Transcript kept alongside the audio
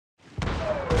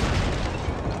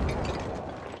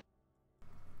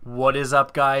What is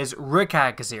up, guys? Rick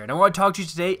is here, and I want to talk to you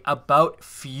today about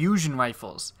fusion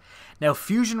rifles. Now,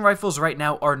 fusion rifles right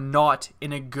now are not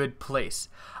in a good place.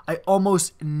 I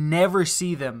almost never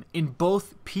see them in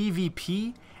both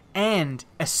PvP and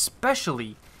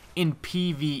especially in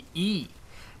PvE.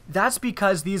 That's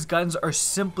because these guns are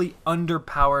simply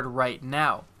underpowered right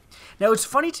now. Now, it's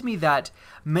funny to me that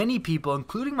many people,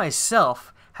 including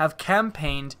myself, have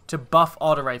campaigned to buff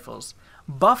auto rifles.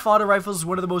 Buff auto rifles is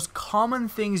one of the most common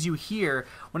things you hear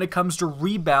when it comes to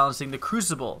rebalancing the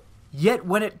Crucible. Yet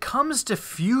when it comes to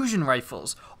fusion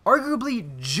rifles, arguably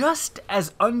just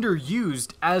as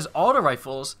underused as auto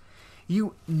rifles,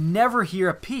 you never hear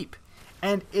a peep.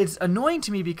 And it's annoying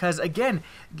to me because, again,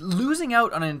 losing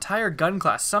out on an entire gun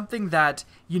class, something that,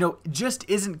 just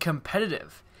isn't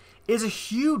competitive, is a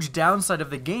huge downside of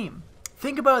the game.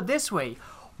 Think about it this way: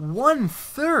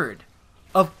 1/3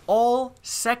 of all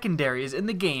secondaries in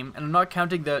the game, and I'm not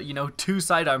counting the, 2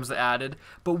 sidearms that added,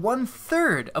 but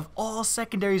 1/3 of all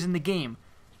secondaries in the game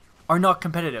are not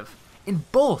competitive in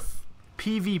both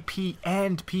PvP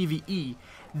and PvE.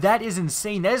 That is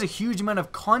insane. That is a huge amount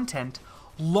of content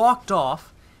locked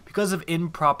off because of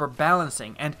improper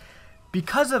balancing. And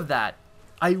because of that,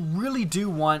 I really do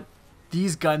want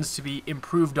these guns to be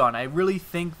improved on. I really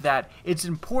think that it's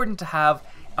important to have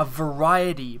a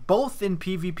variety both in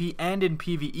PvP and in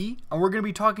PvE, and we're going to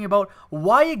be talking about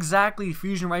why exactly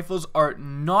fusion rifles are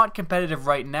not competitive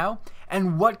right now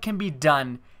and what can be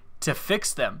done to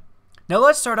fix them. Now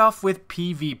let's start off with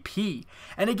PvP.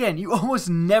 And again, you almost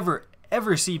never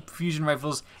ever see fusion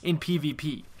rifles in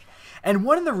PvP. And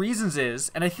one of the reasons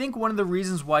is, and I think one of the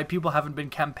reasons why people haven't been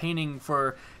campaigning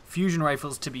for fusion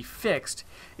rifles to be fixed,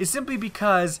 is simply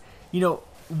because,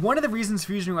 one of the reasons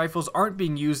fusion rifles aren't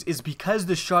being used is because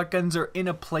the shotguns are in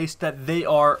a place that they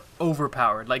are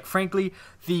overpowered. Like, frankly,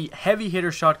 the heavy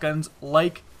hitter shotguns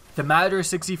like the Matador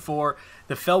 64,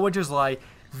 the Fellwinter's Lie,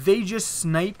 they just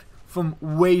snipe from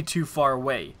way too far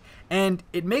away. And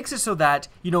it makes it so that,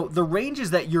 the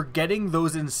ranges that you're getting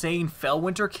those insane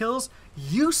Fellwinter kills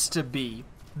used to be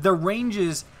the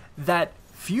ranges that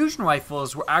fusion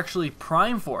rifles were actually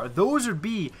primed for. Those would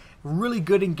be really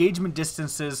good engagement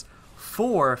distances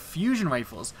for fusion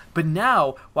rifles. But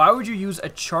now, why would you use a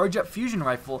charge-up fusion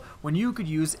rifle when you could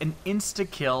use an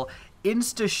insta-kill,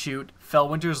 insta-shoot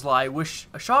Fellwinter's Lie with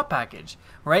a shot package,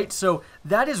 right? So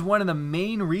that is one of the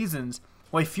main reasons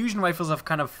why fusion rifles have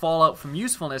kind of fall out from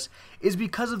usefulness, is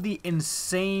because of the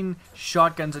insane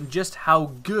shotguns and just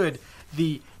how good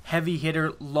the heavy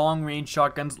hitter long range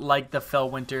shotguns like the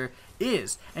Fellwinter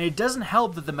is. And it doesn't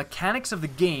help that the mechanics of the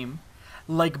game,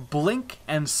 like blink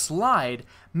and slide,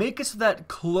 make it so that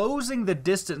closing the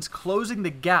distance, closing the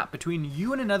gap between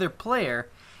you and another player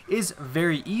is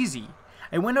very easy.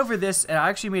 I went over this, and I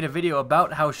actually made a video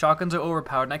about how shotguns are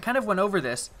overpowered, and I kind of went over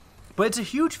this. But it's a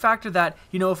huge factor that,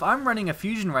 if I'm running a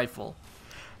fusion rifle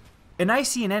and I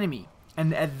see an enemy,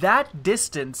 and at that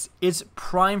distance it's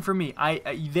prime for me,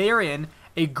 they are in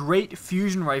a great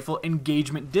fusion rifle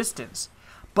engagement distance.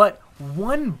 But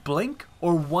one blink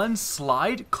or one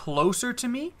slide closer to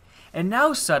me, and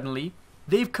now suddenly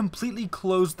they've completely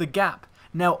closed the gap.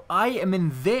 Now I am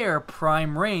in their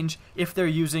prime range if they're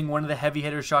using one of the heavy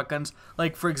hitter shotguns,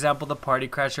 like for example the Party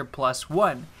Crasher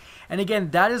 +1. And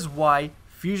again, that is why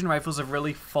fusion rifles have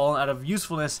really fallen out of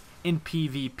usefulness in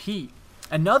PvP.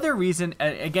 Another reason,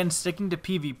 again sticking to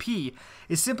PvP,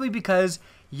 is simply because,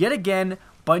 yet again,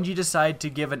 Bungie decided to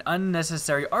give an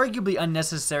unnecessary, arguably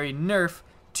unnecessary nerf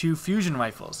to fusion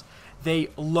rifles. They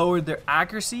lowered their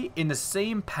accuracy in the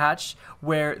same patch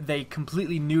where they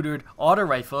completely neutered auto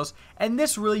rifles, and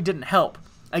this really didn't help.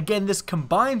 Again, this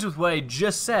combines with what I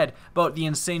just said about the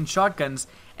insane shotguns,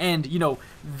 and,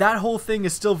 that whole thing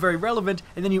is still very relevant,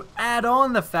 and then you add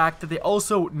on the fact that they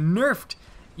also nerfed,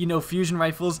 fusion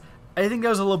rifles. I think that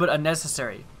was a little bit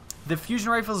unnecessary. The fusion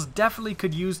rifles definitely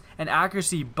could use an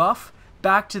accuracy buff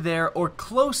back to their, or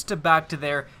close to back to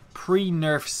their,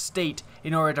 pre-nerf state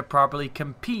in order to properly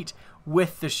compete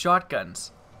with the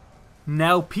shotguns.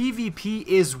 Now, PvP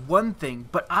is one thing,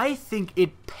 but I think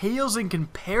it pales in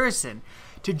comparison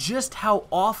to just how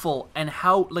awful and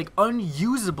how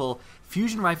unusable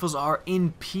fusion rifles are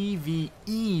in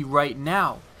PvE right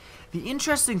now. The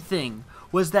interesting thing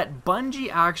was that Bungie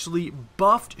actually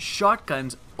buffed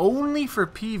shotguns only for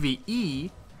PvE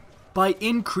by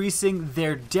increasing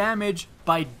their damage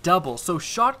by double. So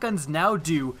shotguns now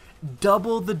do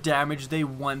double the damage they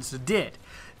once did.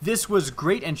 This was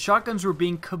great, and shotguns were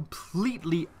being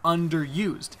completely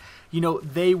underused.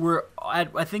 they were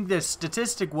at, I think the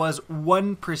statistic was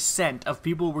 1% of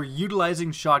people were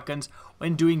utilizing shotguns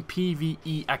when doing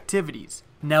PvE activities.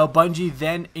 Now Bungie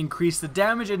then increased the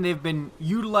damage and they've been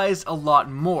utilized a lot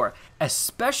more,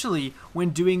 especially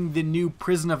when doing the new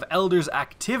Prison of Elders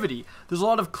activity. There's a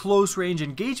lot of close range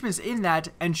engagements in that,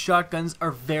 and shotguns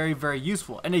are very, very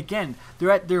useful. And again,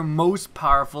 they're at their most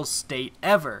powerful state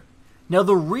ever. Now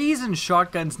the reason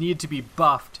shotguns needed to be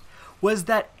buffed was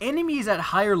that enemies at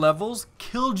higher levels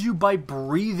killed you by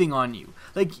breathing on you.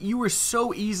 Like, you were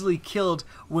so easily killed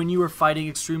when you were fighting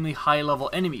extremely high level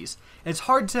enemies. It's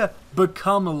hard to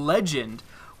become a legend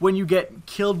when you get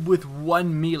killed with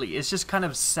one melee. It's just kind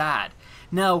of sad.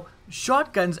 Now,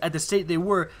 shotguns at the state they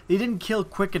didn't kill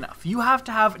quick enough. You have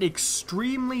to have an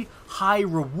extremely high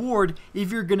reward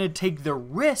if you're going to take the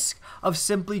risk of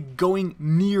simply going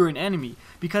near an enemy.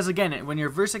 Because again, when you're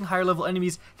versing higher level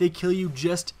enemies, they kill you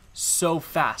just so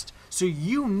fast. So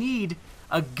you need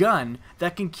a gun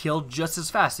that can kill just as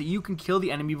fast, that you can kill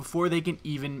the enemy before they can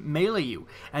even melee you.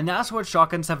 And that's what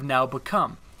shotguns have now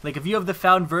become. Like, if you have the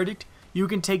Found Verdict, you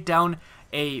can take down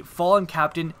a fallen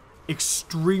captain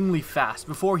extremely fast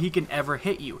before he can ever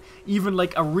hit you. Even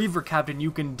like a Reaver captain,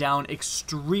 you can down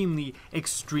extremely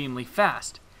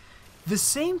fast. The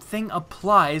same thing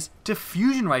applies to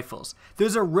fusion rifles.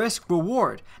 There's a risk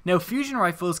reward. Now, fusion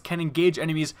rifles can engage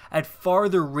enemies at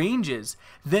farther ranges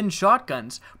than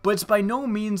shotguns, but it's by no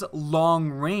means long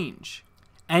range.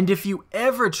 And if you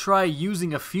ever try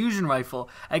using a fusion rifle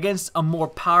against a more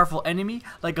powerful enemy,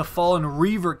 like a fallen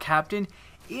Reaver captain,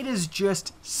 it is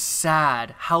just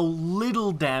sad how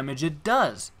little damage it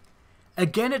does.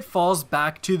 Again, it falls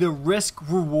back to the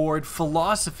risk-reward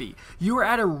philosophy. You are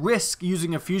at a risk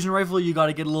using a fusion rifle. You got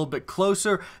to get a little bit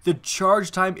closer. The charge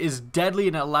time is deadly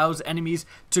and it allows enemies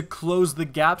to close the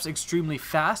gaps extremely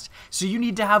fast. So you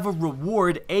need to have a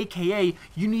reward, aka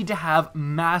you need to have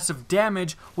massive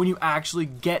damage when you actually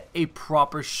get a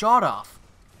proper shot off.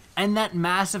 And that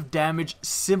massive damage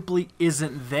simply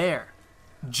isn't there.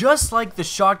 Just like the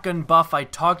shotgun buff I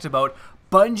talked about,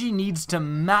 Bungie needs to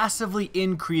massively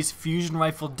increase fusion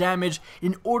rifle damage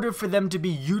in order for them to be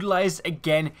utilized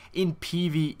again in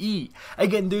PvE.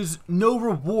 Again, there's no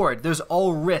reward, there's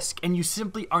all risk, and you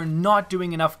simply are not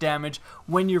doing enough damage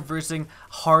when you're versing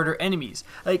harder enemies.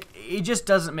 Like, it just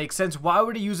doesn't make sense. Why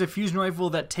would I use a fusion rifle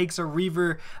that takes a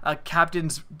Reaver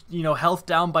captain's, health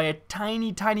down by a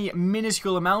tiny,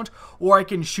 minuscule amount, or I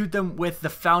can shoot them with the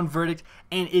Found Verdict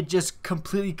and it just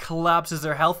completely collapses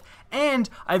their health, and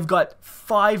I've got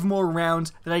 5 more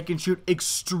rounds that I can shoot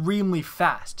extremely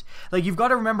fast. Like, you've got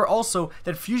to remember also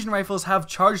that fusion rifles have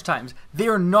charge times. They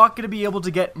are not going to be able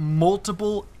to get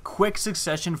multiple quick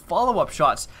succession follow-up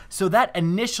shots, so that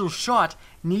initial shot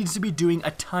needs to be doing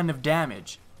a ton of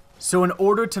damage. So in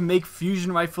order to make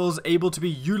fusion rifles able to be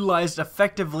utilized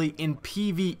effectively in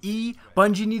PvE,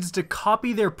 Bungie needs to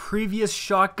copy their previous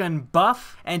shotgun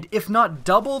buff, and if not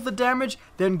double the damage,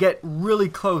 then get really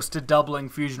close to doubling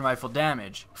fusion rifle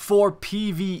damage. For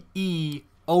PvE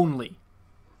only.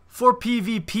 For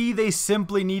PvP, they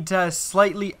simply need to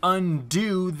slightly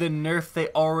undo the nerf they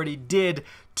already did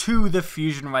to the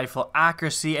fusion rifle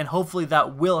accuracy, and hopefully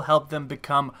that will help them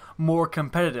become more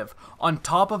competitive. On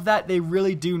top of that, they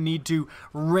really do need to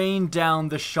rain down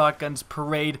the shotguns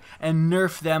parade and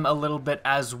nerf them a little bit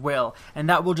as well, and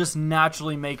that will just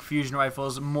naturally make fusion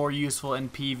rifles more useful in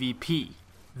PvP.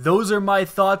 Those are my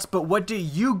thoughts, but what do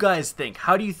you guys think?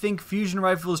 How do you think fusion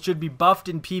rifles should be buffed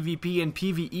in PvP and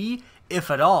PvE, if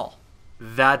at all?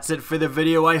 That's it for the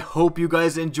video. I hope you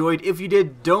guys enjoyed. If you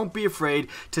did, don't be afraid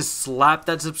to slap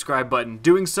that subscribe button.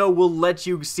 Doing so will let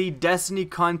you see Destiny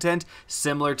content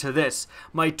similar to this.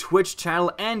 My Twitch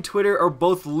channel and Twitter are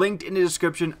both linked in the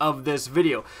description of this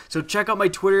video. So check out my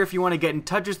Twitter if you want to get in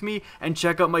touch with me, and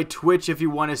check out my Twitch if you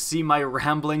want to see my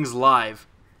ramblings live.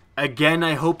 Again,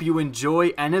 I hope you enjoy,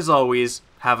 and as always,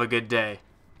 have a good day.